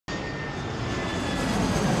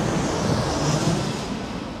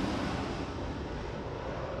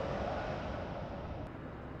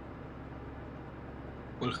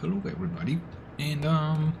Well, hello everybody, and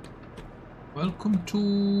welcome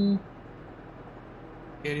to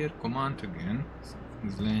Carrier Command again.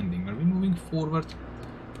 Something's landing. Are we moving forward?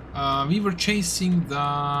 We were chasing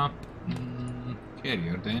the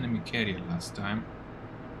carrier, the enemy carrier last time.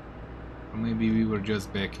 Or maybe we were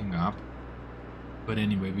just backing up. But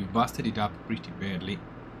anyway, we busted it up pretty badly.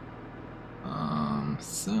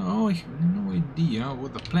 So I have no idea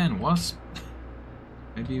what the plan was.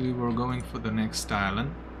 Maybe we were going for the next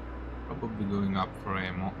island. Probably going up for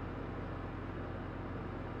ammo.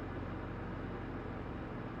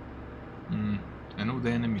 I know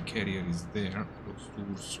the enemy carrier is there, close to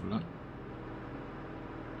Ursula.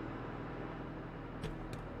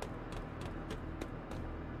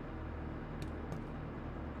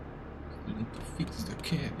 Still need to fix the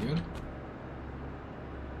carrier.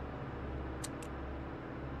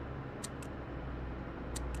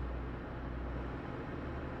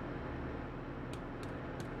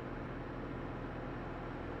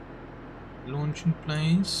 Launching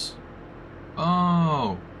planes.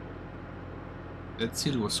 Oh! That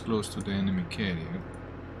seal was close to the enemy carrier.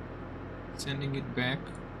 Sending it back.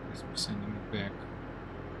 Yes, we're sending it back.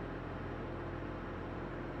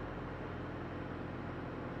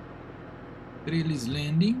 Drill is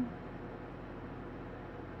landing.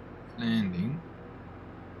 Landing.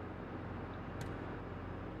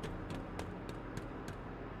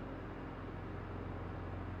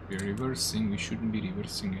 We're reversing. We shouldn't be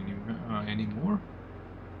reversing anymore.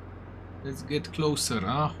 Let's get closer.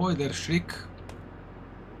 Ahoy there, Shriek.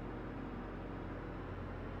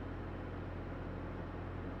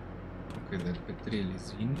 Okay, that petrel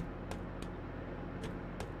is in.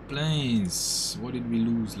 Planes. What did we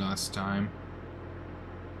lose last time?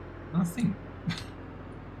 Nothing.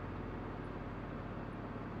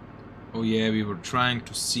 Oh yeah, we were trying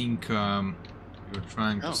to sink. To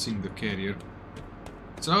sink the carrier.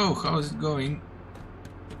 So, how's it going?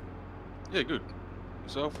 Yeah, good.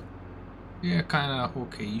 Yourself? Yeah, kinda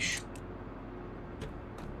okay-ish.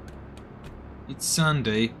 It's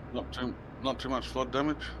Sunday. Not too much flood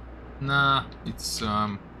damage? Nah, it's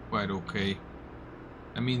quite okay.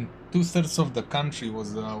 I mean, 2/3 of the country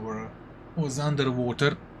was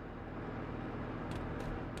underwater.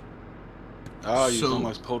 Ah, you're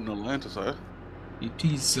almost pulled in Atlantis, eh? It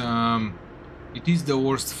is the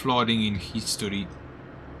worst flooding in history.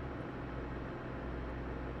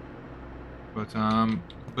 But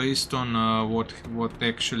based on what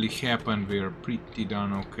actually happened, we are pretty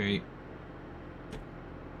done okay.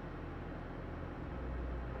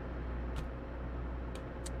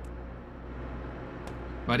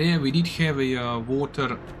 But yeah, we did have a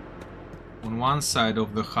water on one side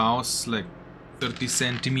of the house, like 30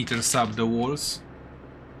 centimeters up the walls.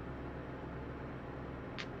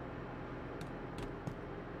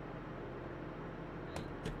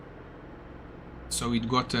 So it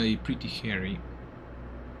got pretty hairy.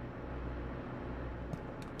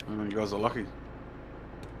 You guys are lucky.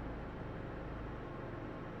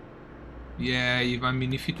 Yeah,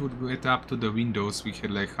 if it would get up to the windows, we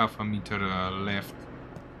had like half a meter left.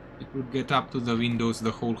 It would get up to the windows,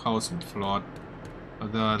 the whole house would flood.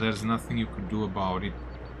 But there's nothing you could do about it.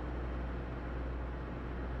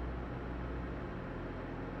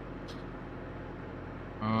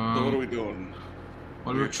 So what are we doing?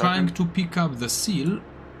 Well, we're trying to pick up the seal,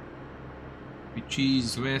 which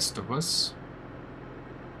is west of us.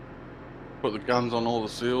 Put the guns on all the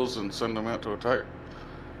seals and send them out to attack.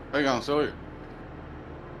 How you going, Silly?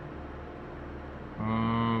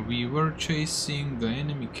 We were chasing the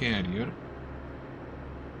enemy carrier,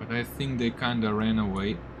 but I think they kinda ran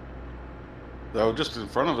away. They were just in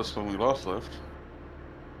front of us when we last left.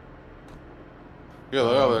 Yeah,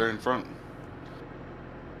 they are there in front.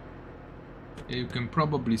 Yeah, you can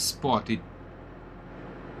probably spot it.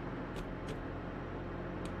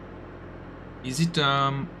 Is it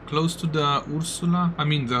close to the Ursula? I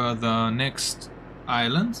mean the next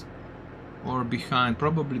island? Or behind?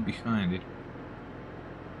 Probably behind it.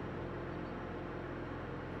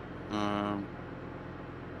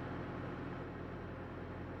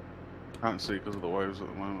 Can't see because of the waves at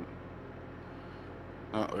the moment.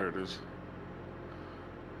 Oh, there it is.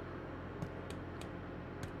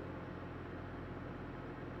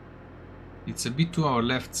 It's a bit to our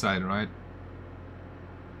left side, right?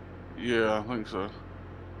 Yeah, I think so.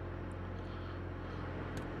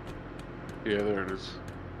 Yeah, there it is.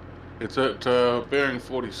 It's at bearing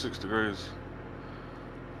 46 degrees.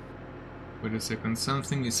 Wait a second,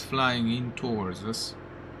 something is flying in towards us.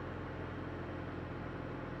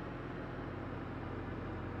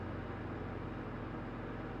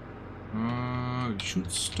 It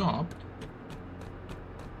should stop.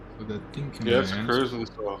 So that thing can Yeah, it's land. cruising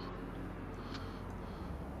stuff.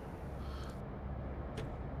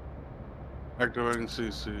 Activating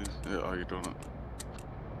CC. Yeah, oh, you're doing it.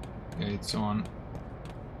 Yeah, it's on.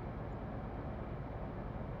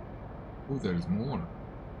 Oh, there's more.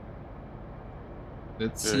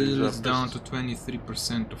 That seal is down to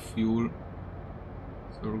 23% of fuel.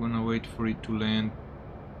 So we're gonna wait for it to land.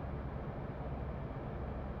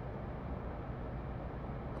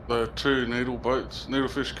 The two needle boats,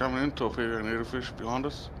 needlefish coming in, torpedo needlefish behind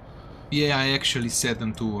us. Yeah, I actually set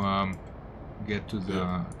them to get to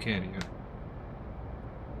the carrier.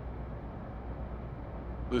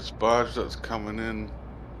 This barge that's coming in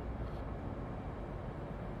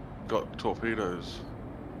got torpedoes.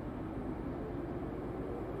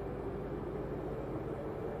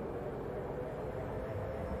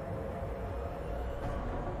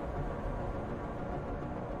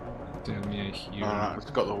 Tell me I hear. Alright, it's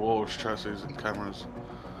got the walls, chassis, and cameras.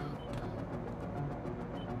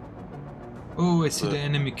 Oh, I see the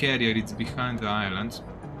enemy carrier. It's behind the islands.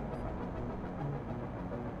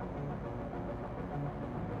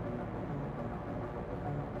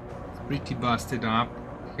 It's pretty busted up.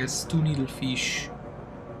 Has 2 needlefish.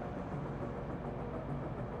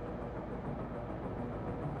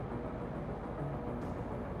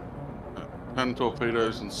 Yeah. 10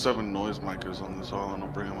 torpedoes and 7 noisemakers on this island. I'll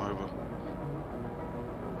bring them over.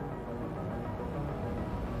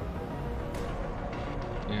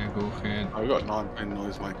 Yeah, go ahead. I've got 19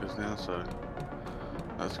 noisemakers now, so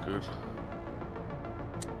that's good.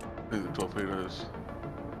 I think the torpedoes.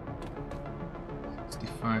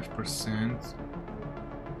 65%.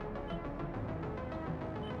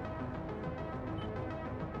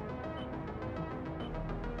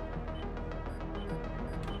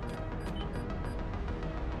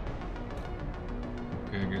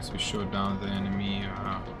 Okay, I guess we shot down the enemy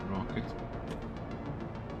rocket.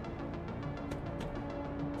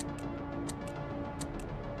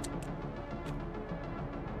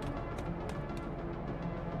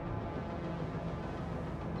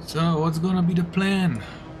 So, what's gonna be the plan?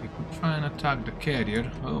 We could try and attack the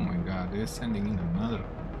carrier. Oh my god, they're sending in another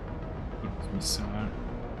cruise missile.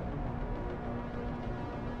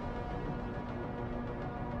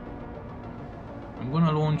 I'm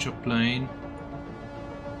gonna launch a plane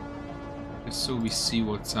just so we see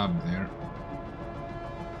what's up there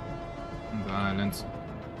on the islands.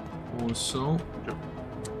 Also,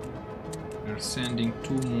 they're sending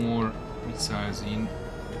 2 more missiles in.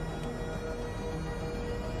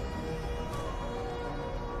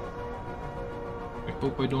 I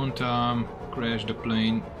hope I don't crash the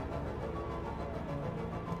plane.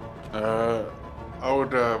 I would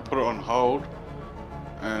put it on hold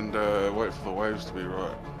and wait for the waves to be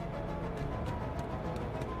right.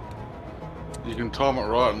 You can time it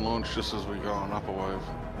right and launch just as we go on up a wave.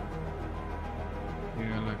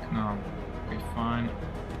 Yeah, like now. Okay, fine.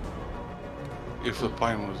 If the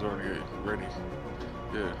plane was already ready.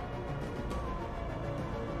 Yeah.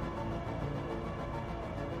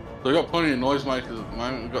 So we've got plenty of noisemakers at the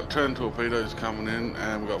moment. We've got 10 torpedoes coming in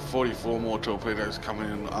and we've got 44 more torpedoes coming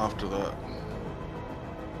in after that.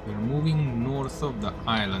 We're moving north of the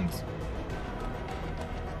island.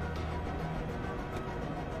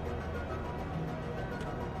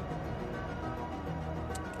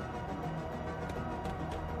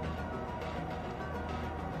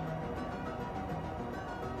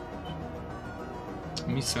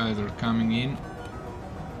 Missiles are coming in.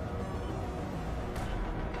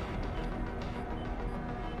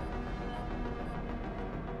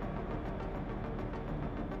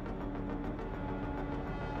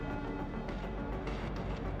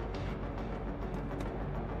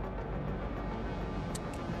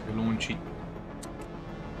 Launch it.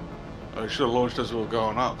 I should have launched as we were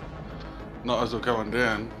going up, not as we're going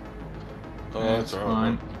down. Oh, That's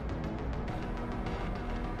fine.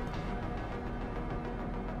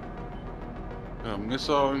 A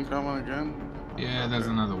missile incoming again? Yeah, there's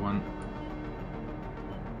another one.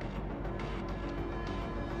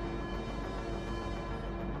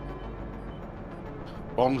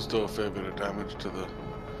 Bombs do a fair bit of damage to the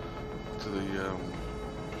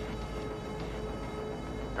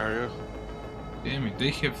area. Damn it, they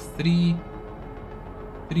have three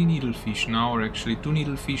needlefish now, or actually 2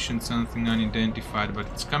 needlefish and something unidentified, but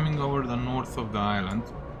it's coming over the north of the island.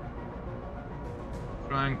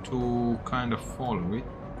 Trying to kind of follow it.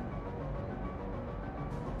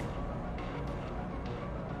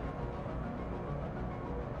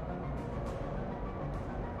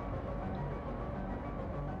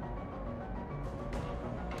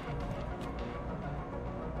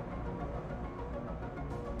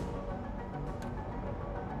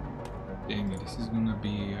 Dang it, this is gonna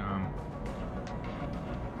be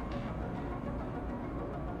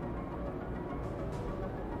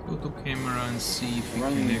go to camera and see if we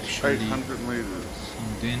can actually 800 meters.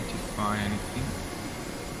 identify anything.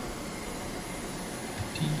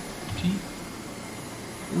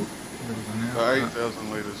 Oop, there is an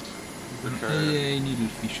 8,000 liters. an Okay. AA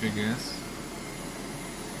needlefish, I guess.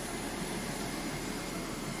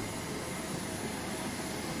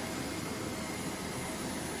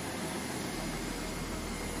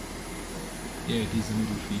 Yeah, it is a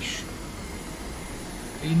noodlefish.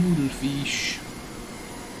 A noodlefish.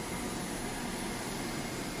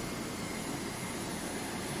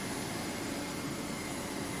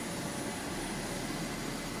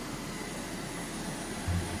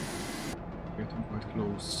 Getting quite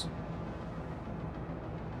close.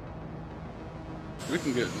 We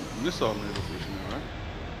can get missile needlefish now, right?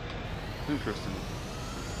 Interesting.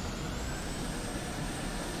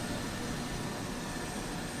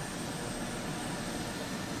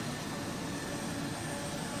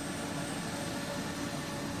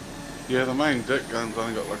 Yeah, the main deck gun's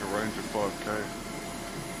only got like a range of 5k.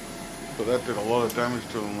 But that did a lot of damage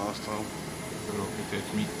to them last time. The rocket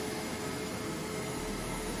at me.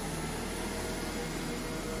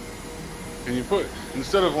 Can you put,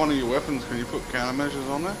 instead of one of your weapons, can you put countermeasures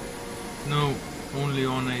on there? No, only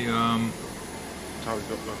on a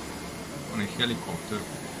Helicopter. on a helicopter.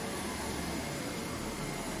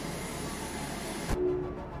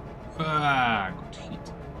 Ah, got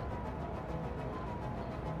hit.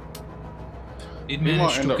 Did You might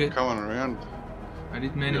manage end to up get. coming around. I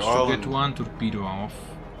did manage the to island. get one torpedo off.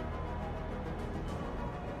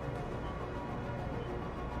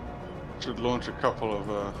 Should launch a couple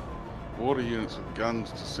of water units with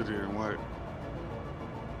guns to sit here and wait.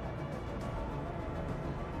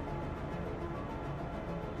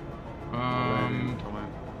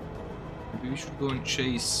 Maybe we should go and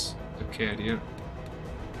chase the carrier.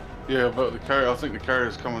 Yeah, but the carrier, I think the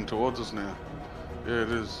carrier's coming towards us now. Yeah, it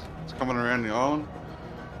is. It's coming around the island.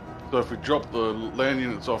 So if we drop the land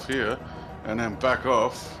units off here and then back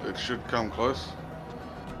off, it should come close.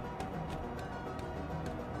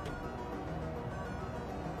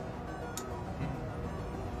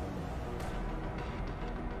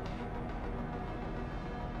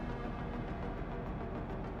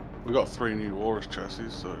 We got 3 new Walrus chassis,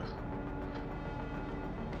 so.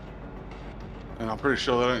 And I'm pretty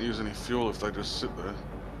sure they don't use any fuel if they just sit there.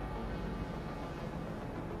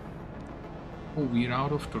 Oh, we're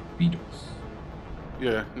out of torpedoes.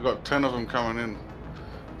 Yeah, we've got 10 of them coming in.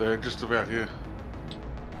 They're just about here.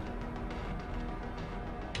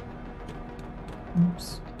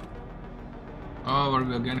 Oops. Oh, are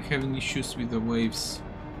we again having issues with the waves?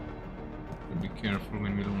 Be careful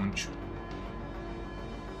when we launch.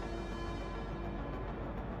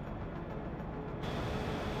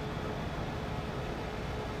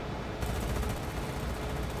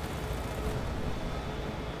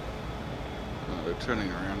 Oh, they're turning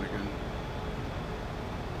around again.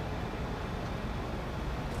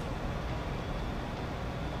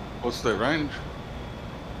 What's their range?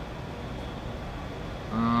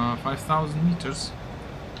 5,000 meters.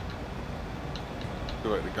 Do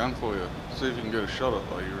the gun for you. See if you can get a shot at.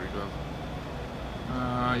 Oh, you already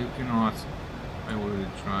got. You cannot. I already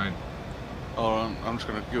tried. Oh, I'm just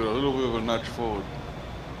gonna give it a little bit of a nudge forward.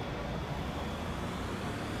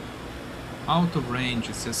 Out of range,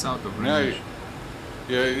 it says out of Now, range.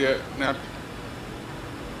 yeah. Now,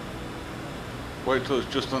 wait till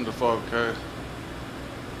it's just under 5k.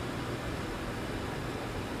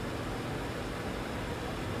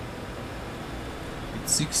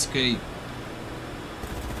 It's 6k.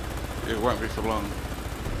 It won't be for long.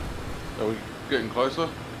 Are we getting closer?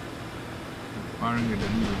 Firing at the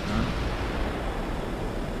needle gun.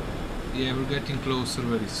 Yeah, we're getting closer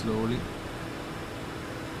very slowly.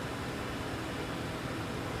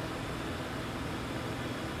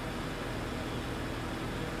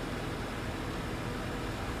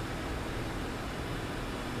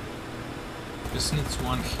 Just needs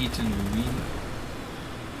one hit and we win.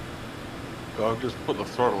 I've just put the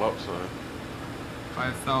throttle up, so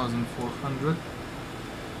 5,400.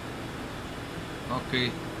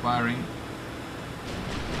 Okay, firing.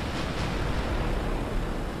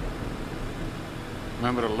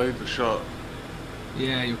 remember to lead the shot.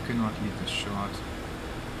 Yeah, you cannot lead the shot.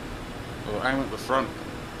 Or aim at the front,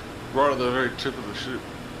 right at the very tip of the ship,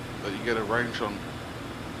 that you get a range on.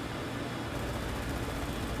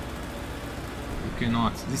 You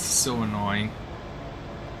cannot. This is so annoying.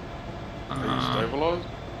 Are you stabilized?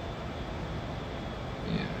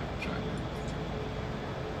 Yeah, try that.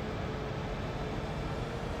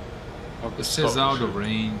 I've It just says stopped the out of ship.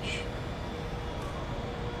 range.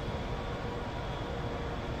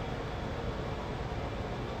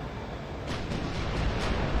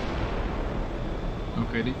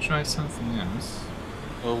 Okay, they try something else.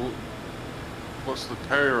 Well, what's the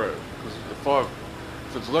carry rate? Because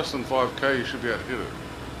if it's less than 5k, you should be able to hit it.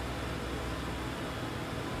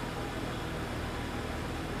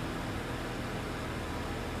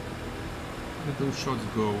 Where did those shots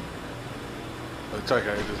go? They take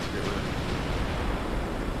ages to get there.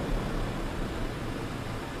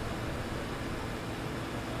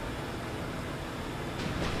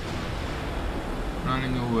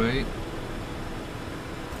 Running away.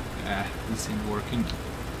 Ah, this ain't working.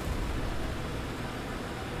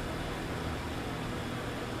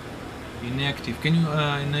 Inactive. Can you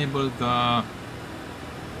enable the...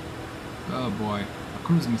 Oh boy, a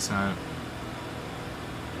cruise missile.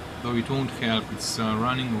 Though it won't help, it's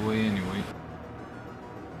running away anyway.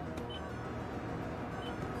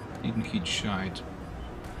 Didn't hit shite.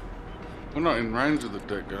 We're not in range of the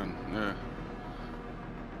deck gun, yeah.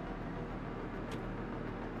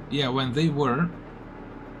 Yeah, when they were...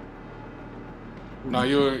 No,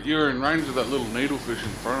 you're in range of that little needlefish in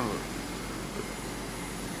front of it.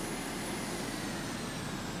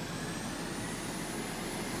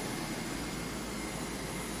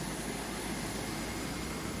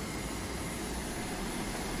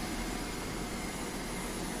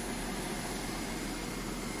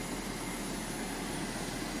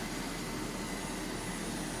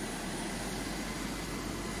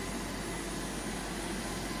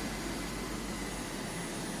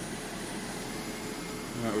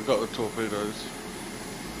 Right, we've got the torpedoes.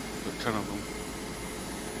 Got 10 of them.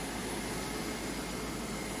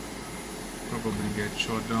 Probably get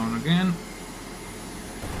shot down again.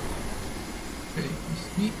 Okay,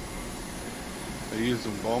 missed me. They use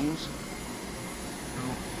some bombs. No.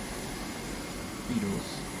 Torpedoes.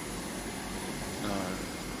 No.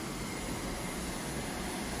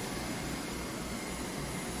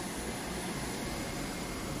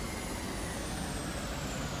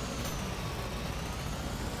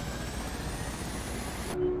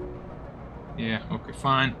 Yeah, okay,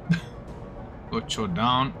 fine. Got shot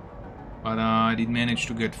down. But I did manage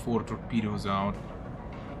to get 4 torpedoes out.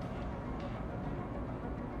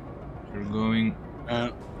 They're going...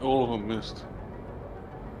 And all of them missed.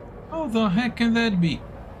 How the heck can that be?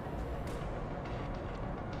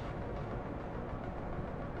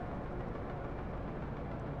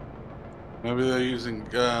 Maybe they're using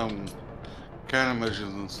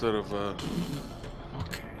countermeasures instead of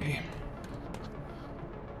Okay.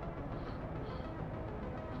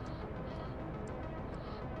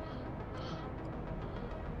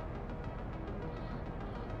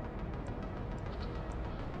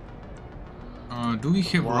 Do we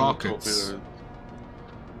have one rockets? torpedo.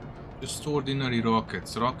 Just ordinary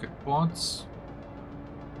rockets. Rocket pods?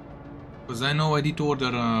 Because I know I did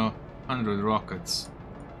order 100 rockets.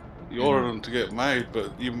 You ordered them to get made,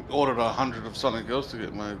 but you ordered 100 of something else to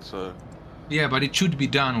get made, so... Yeah, but it should be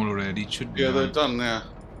done already. It should be Yeah, done. they're done now.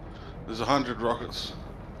 There's 100 rockets.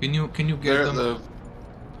 Can you get They're them?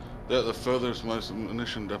 they're at the furthest most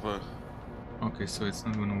munition depot. Okay, so it's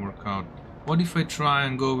not gonna work out. What if I try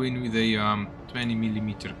and go in with a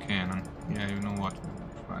 20mm cannon? Yeah, you know what?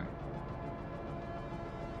 We'll try.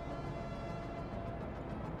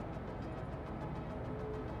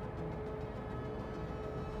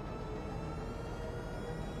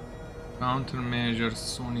 Countermeasures,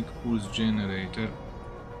 sonic pulse generator.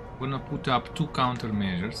 I'm gonna put up 2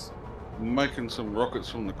 countermeasures. I'm making some rockets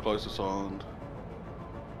from the closest island.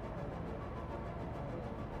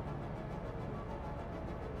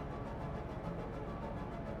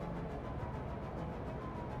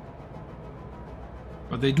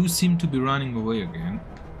 But they do seem to be running away again.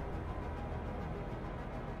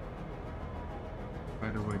 By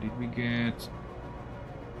the way, did we get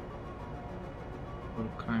full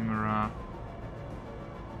camera?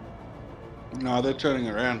 No, they're turning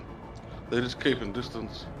around. They're just keeping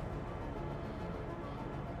distance.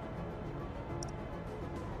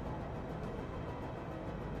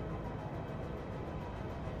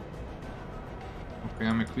 Okay,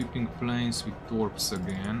 I'm equipping planes with torps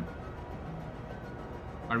again.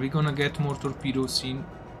 Are we gonna get more torpedoes in?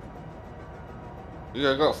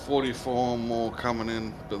 Yeah, I got 44 more coming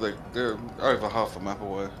in, but they're over half a map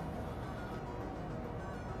away.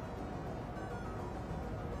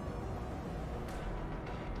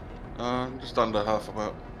 Just under half a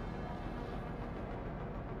map.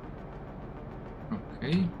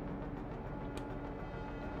 Okay.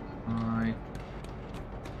 Right.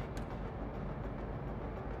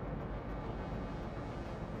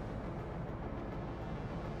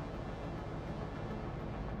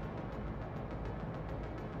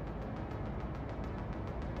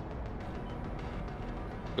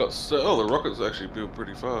 Oh, the rockets actually build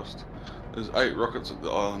pretty fast. There's 8 rockets at the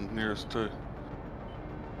island nearest too.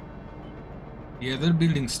 Yeah, they're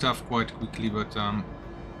building stuff quite quickly, but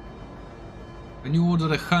when you order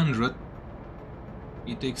 100,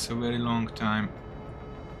 it takes a very long time.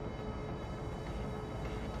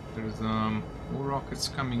 There's more rockets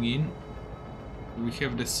coming in. We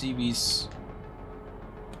have the CVs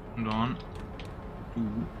on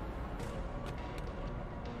 2.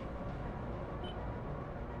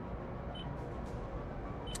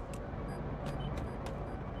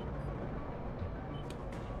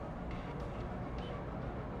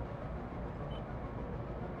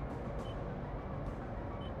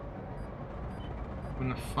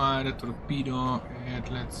 Gonna fire a torpedo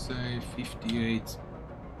at, let's say, 58.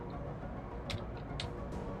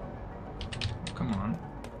 Come on.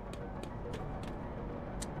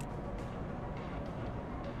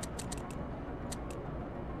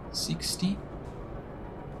 $60.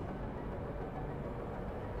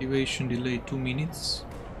 Activation delay 2 minutes.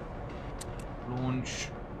 Launch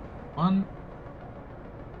 1.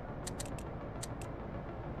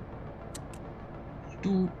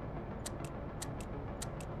 2.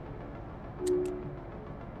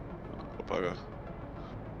 Bugger.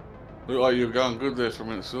 Looked like you were going good there for a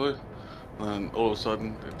minute, silly. And all of a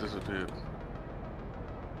sudden, it disappeared.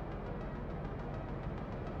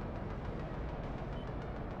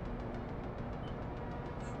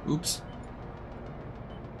 Oops.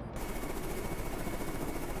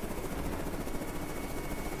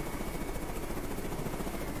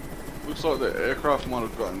 Looks like the aircraft might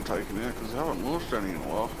have gotten taken out because they haven't launched any in a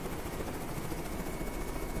while.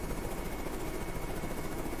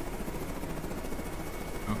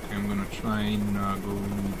 Okay, I'm gonna try and go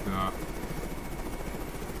with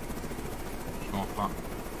chopper.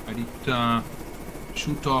 I did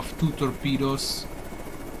shoot off 2 torpedoes.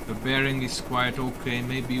 The bearing is quite okay.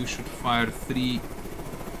 Maybe you should fire 3.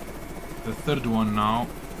 The third one now.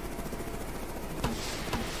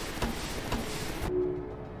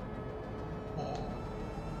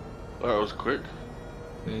 That was quick.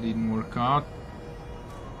 That didn't work out.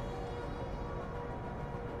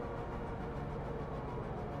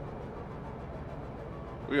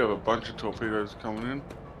 We have a bunch of torpedoes coming in.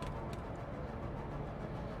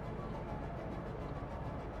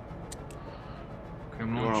 Okay,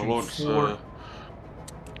 I'm You want launching to launch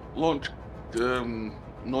 4. launch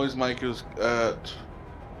noisemakers at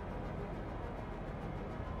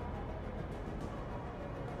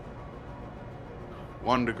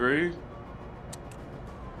 1 degree,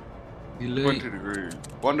 Delay. 20 degrees,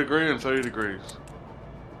 1 degree and 30 degrees.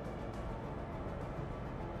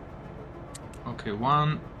 Okay,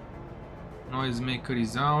 1 noisemaker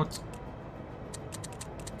is out.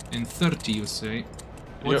 And 30, you say?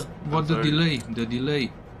 What's, Yep, what the 30. delay? The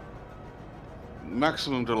delay.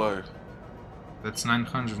 Maximum delay. That's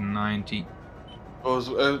 990. It was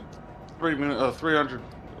 3 minutes, 300,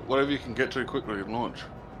 whatever you can get to quickly and launch.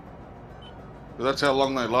 But that's how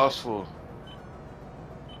long they last for.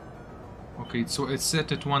 Okay, so it's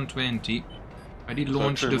set at 120. I did So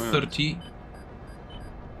launch 2 the minutes. 30.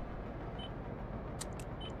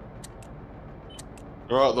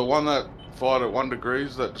 Alright, the one that fired at 1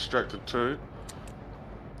 degrees, that distracted 2.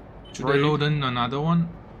 Should I 3. load in another one?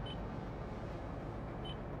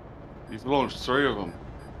 You've launched 3 of them.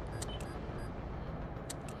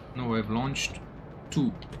 No, I've launched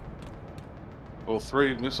 2. Well,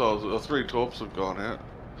 3 missiles, or 3 torps have gone out.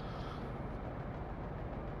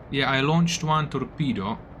 Yeah, I launched 1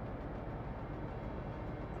 torpedo.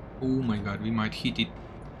 Oh my god, we might hit it.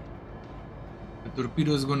 The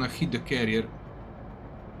torpedo is gonna hit the carrier.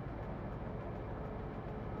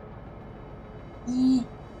 Ooh!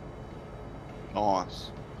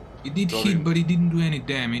 Nice. It did Got hit, him. but it didn't do any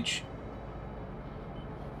damage.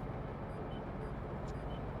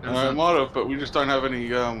 There's It a- might have, but we just don't have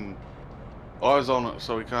any eyes on it,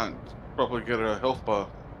 so we can't properly get a health bar.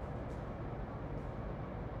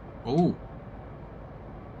 Oh.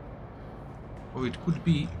 Oh, it could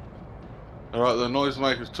be. Alright, the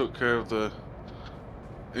noisemakers took care of the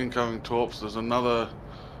incoming torps. There's another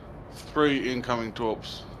 3 incoming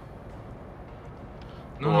torps.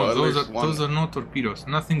 No, Or no, at those least one. are not torpedoes.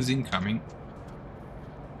 Nothing's incoming.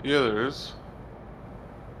 Yeah, there is.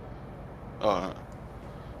 Oh,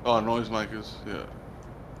 noisemakers, yeah.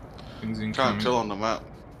 Nothing's incoming. Can't tell on the map.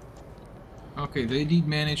 Okay, they did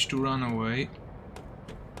manage to run away.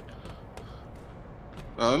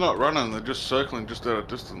 No, they're not running, they're just circling just out of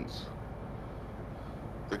distance.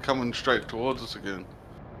 They're coming straight towards us again.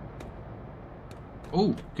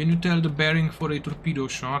 Oh, can you tell the bearing for a torpedo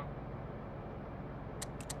shot?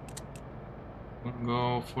 We'll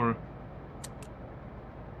go for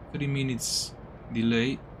 3 minutes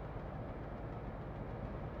delay.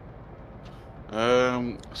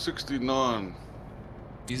 69.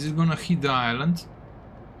 Is it gonna hit the island?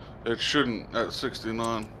 It shouldn't at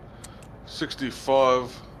 69.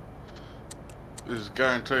 65 is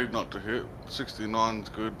guaranteed not to hit. 69's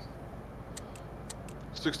good.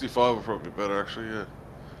 65 would probably be better actually, yeah.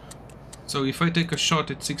 So if I take a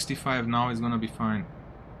shot at 65 now, it's gonna be fine.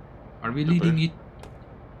 Are we Could leading be. it?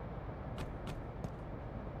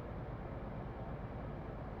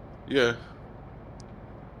 Yeah.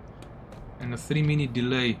 And a 3 minute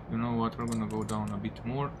delay. You know what? We're gonna go down a bit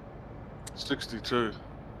more. 62.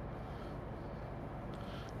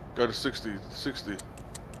 Go to 60. 60.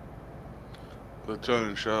 They're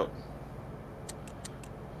turning sharp.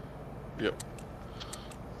 Yep.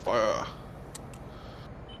 Fire.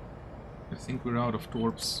 I think we're out of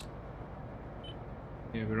torps.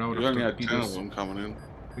 Yeah, we're out We of only had 10 of torpedoes. them coming in.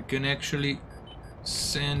 We can actually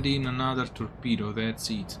send in another torpedo, that's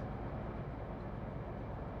it.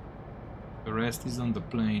 The rest is on the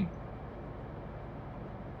plane.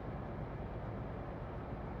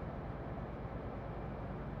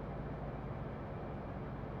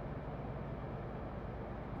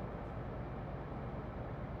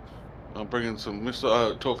 I'm bringing some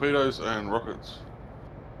missile torpedoes and rockets.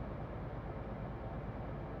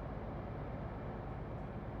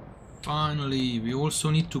 Finally, we also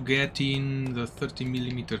need to get in the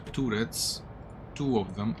 30mm turrets, 2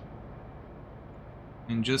 of them,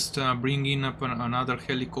 and just bring in up another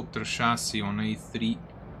helicopter chassis on A3.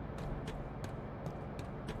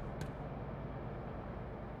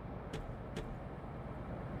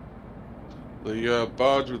 The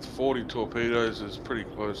barge with 40 torpedoes is pretty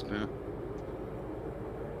close now.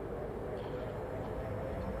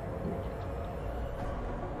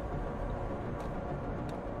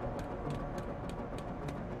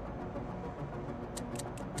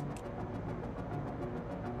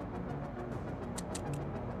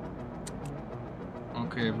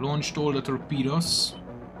 Okay, I've launched all the torpedoes.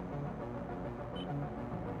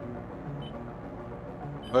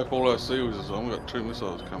 Hope all our seals is on. We've got 2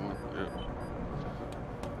 missiles coming. Yeah.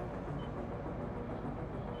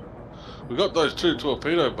 We got those 2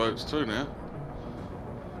 torpedo boats too now.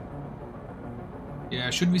 Yeah,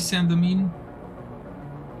 should we send them in?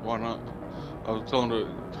 Why not? I was telling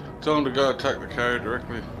them to go attack the carrier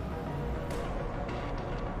directly.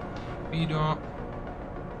 Torpedo.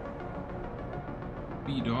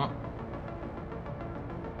 Torpedo.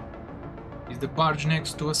 Is the barge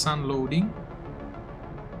next to us unloading?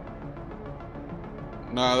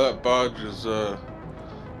 No, that barge is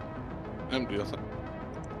empty, I think.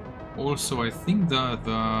 Also, I think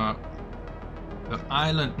the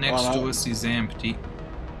island next Oh, no. to us is empty.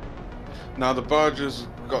 Now the barge has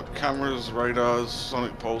got cameras, radars,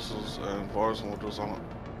 sonic pulses, and virus modules on it.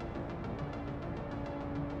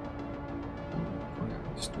 Oh, yeah,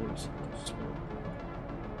 this door is too slow.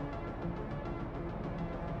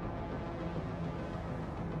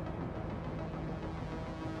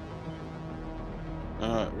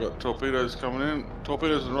 Alright, we've got torpedoes coming in.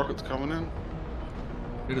 Torpedoes and rockets coming in.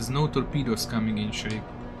 There's no torpedoes coming in, Shape.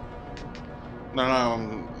 No,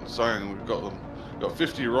 I'm saying we've got them. We've got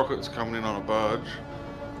 50 rockets coming in on a barge,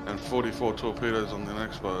 and 44 torpedoes on the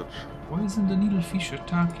next barge. Why isn't the needlefish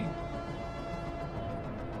attacking?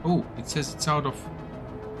 Oh, it says it's out of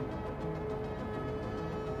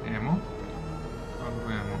ammo. Out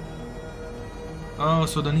of ammo. Oh,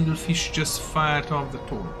 so the needlefish just fired off the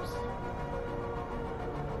torps.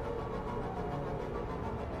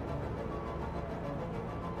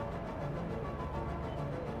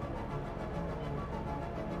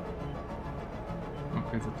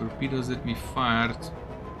 Okay, the torpedoes that we fired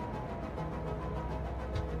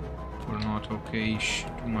were not okay-ish.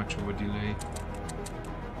 Too much of a delay.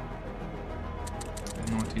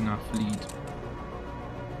 And not enough lead.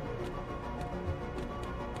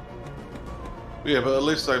 Yeah, but at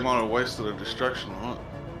least they might have wasted a distraction, right?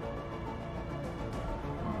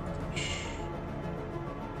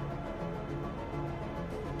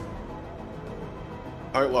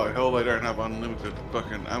 Hope like hell they don't have unlimited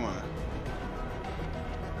fucking ammo.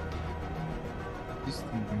 This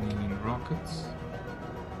thing bringing in rockets.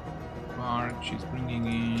 Barge is bringing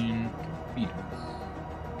in torpedoes.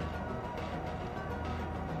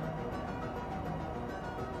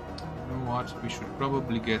 You know what? We should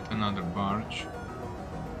probably get another barge.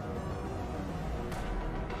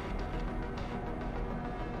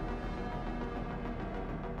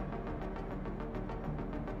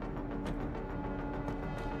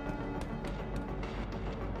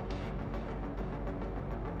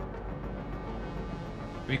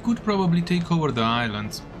 We could probably take over the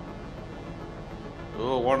islands.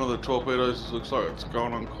 Oh, one of the torpedoes looks like it's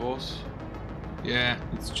going on course. Yeah,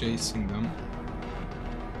 it's chasing them.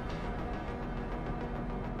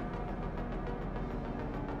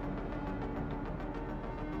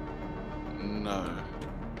 No,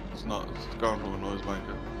 it's not. It's going to a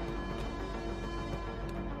noisemaker.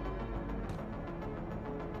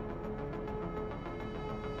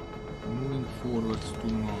 Moving forwards 2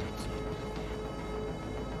 knots.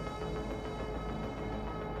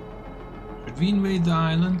 Should we invade the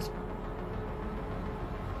island?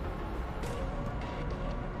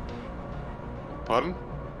 Pardon?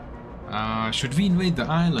 Should we invade the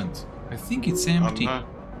island? I think it's empty. No.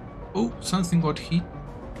 Oh, something got hit.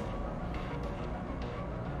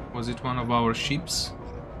 Was it one of our ships?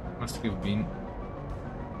 Must have been.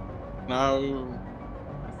 No.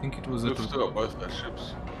 I think it was We've still got both their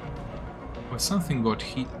ships. Well, something got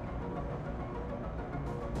hit.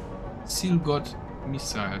 Seal got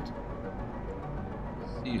missiled.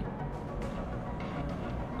 Seal.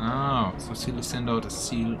 Oh, so Seal sent out a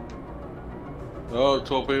seal. Oh,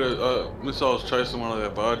 torpedo, missiles chasing one of their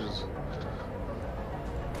barges.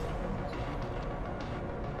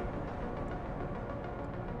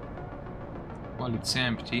 While it's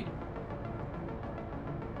empty.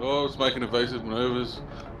 Oh, it's making evasive maneuvers.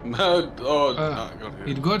 No, oh, no, it got hit.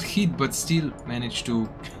 It got hit, but still managed to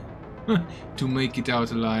to make it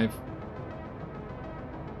out alive.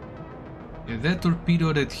 Yeah, that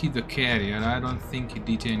torpedo that hit the carrier, I don't think it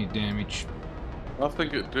did any damage. I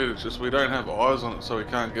think it did, it's just we don't have eyes on it, so we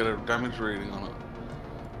can't get a damage reading on it.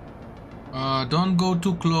 Don't go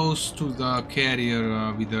too close to the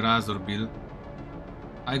carrier with the Razor Bill.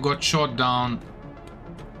 I got shot down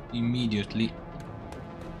immediately.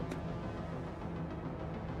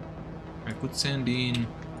 I could send in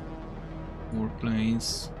more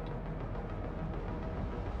planes.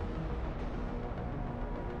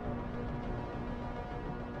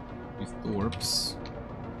 With Thorpes.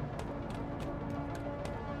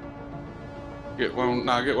 Get one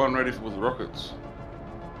ready with rockets.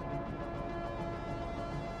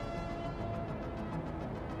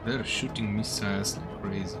 They're shooting missiles like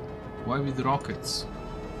crazy. Why with rockets?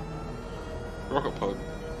 Rocket pod.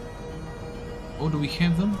 Oh, do we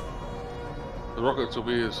have them? The rockets will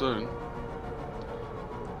be here soon.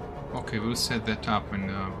 Okay, we'll set that up when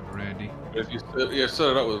we're ready. If you set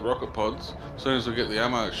it up with rocket pods. As soon as we get the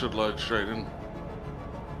ammo, it should load straight in.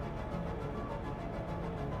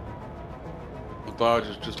 The barge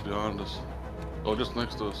is just behind us, or just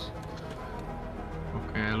next to us.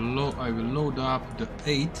 Okay, I will load up the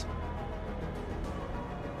 8.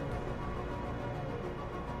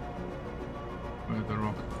 Where are the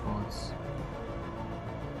rocket pods?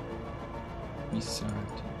 Missile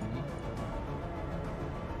TV.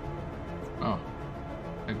 Oh,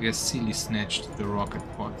 I guess Silly snatched the rocket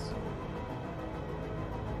pods.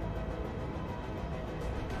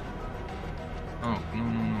 Oh,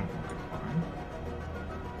 no. Okay, fine.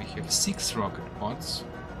 We have 6 rocket pods.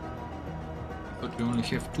 But we only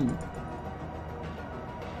have 2.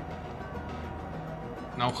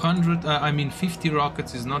 Now 50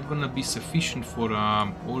 rockets is not gonna be sufficient for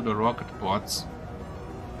all the rocket pods.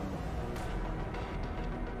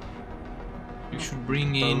 You should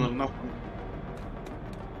bring in.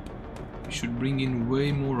 You should bring in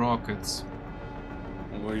way more rockets.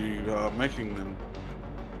 We are making them.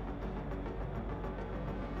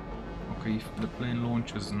 Okay, if the plane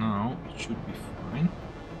launches now, it should be fine.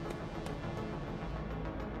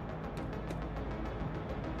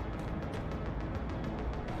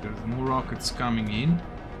 There's more rockets coming in.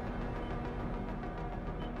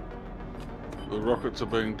 The rockets are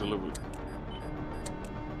being delivered.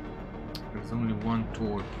 There's only one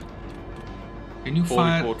torp. Can you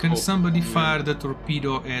fire? Can somebody fire the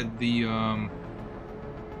torpedo at the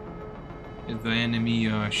enemy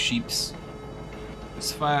ships?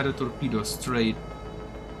 Just fire the torpedo straight.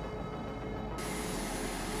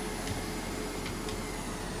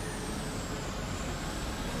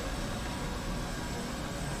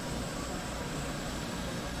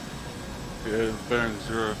 Yeah, bearing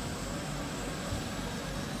 0.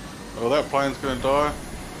 Oh, that plane's gonna die.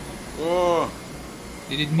 Oh,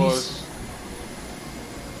 Did it miss?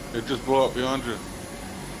 It just blew up behind you.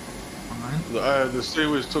 Fine. The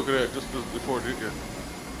Seawiz took it out just before it hit you.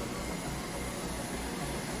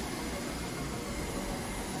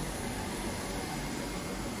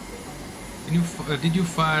 Can you did you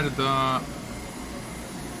fire the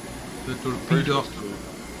torpedo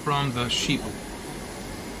from the ship?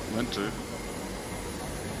 Meant to.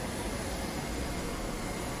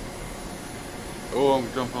 Oh,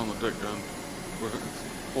 I'm jumping on the deck gun. We're at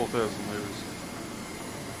 4,000 meters.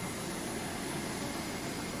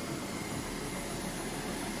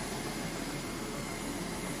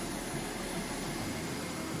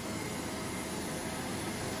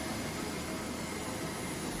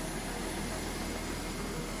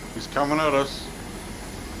 He's coming at us.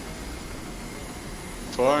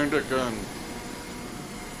 Firing that gun.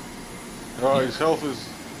 Oh, his health is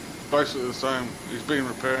basically the same. He's been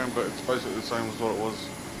repairing, but it's basically the same as what it was.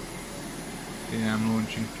 Yeah, I'm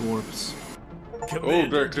launching torps.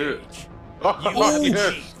 Commander Gage. Oh, You yes.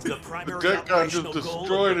 achieved the primary The deck gun operational just goal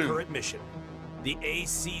destroyed of the him. current mission. The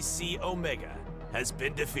ACC Omega has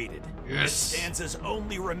been defeated. Yes. Stanza's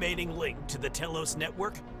only remaining link to the Telos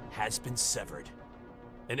network has been severed.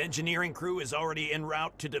 An engineering crew is already en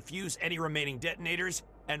route to defuse any remaining detonators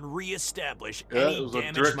and re-establish Yeah, any it was a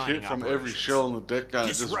damaged direct mining hit from every operations. shell in the deck gun. It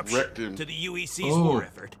just Disruption wrecked him. to the UEC's Oh. war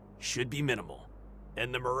effort should be minimal,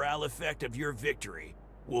 and the morale effect of your victory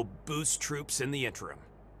will boost troops in the interim.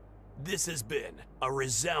 This has been a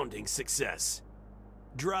resounding success.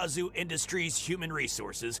 Drazu Industries Human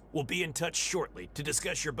Resources will be in touch shortly to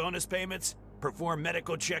discuss your bonus payments, perform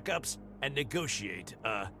medical checkups, and negotiate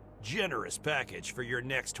a generous package for your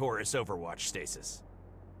next Horus Overwatch stasis.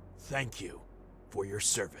 Thank you for your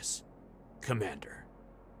service, Commander.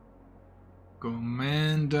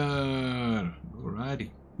 Commander.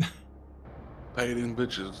 Alrighty. Paid in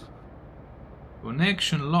bitches.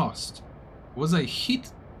 Connection lost. Was I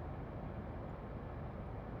hit?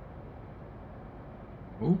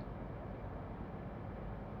 Oh.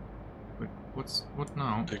 Wait, what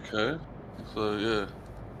now? Okay. So, yeah.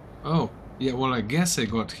 Oh, yeah, well, I guess I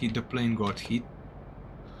got hit. The plane got hit.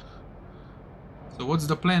 So what's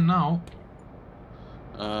the plan now?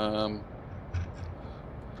 I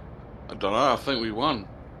don't know. I think we won.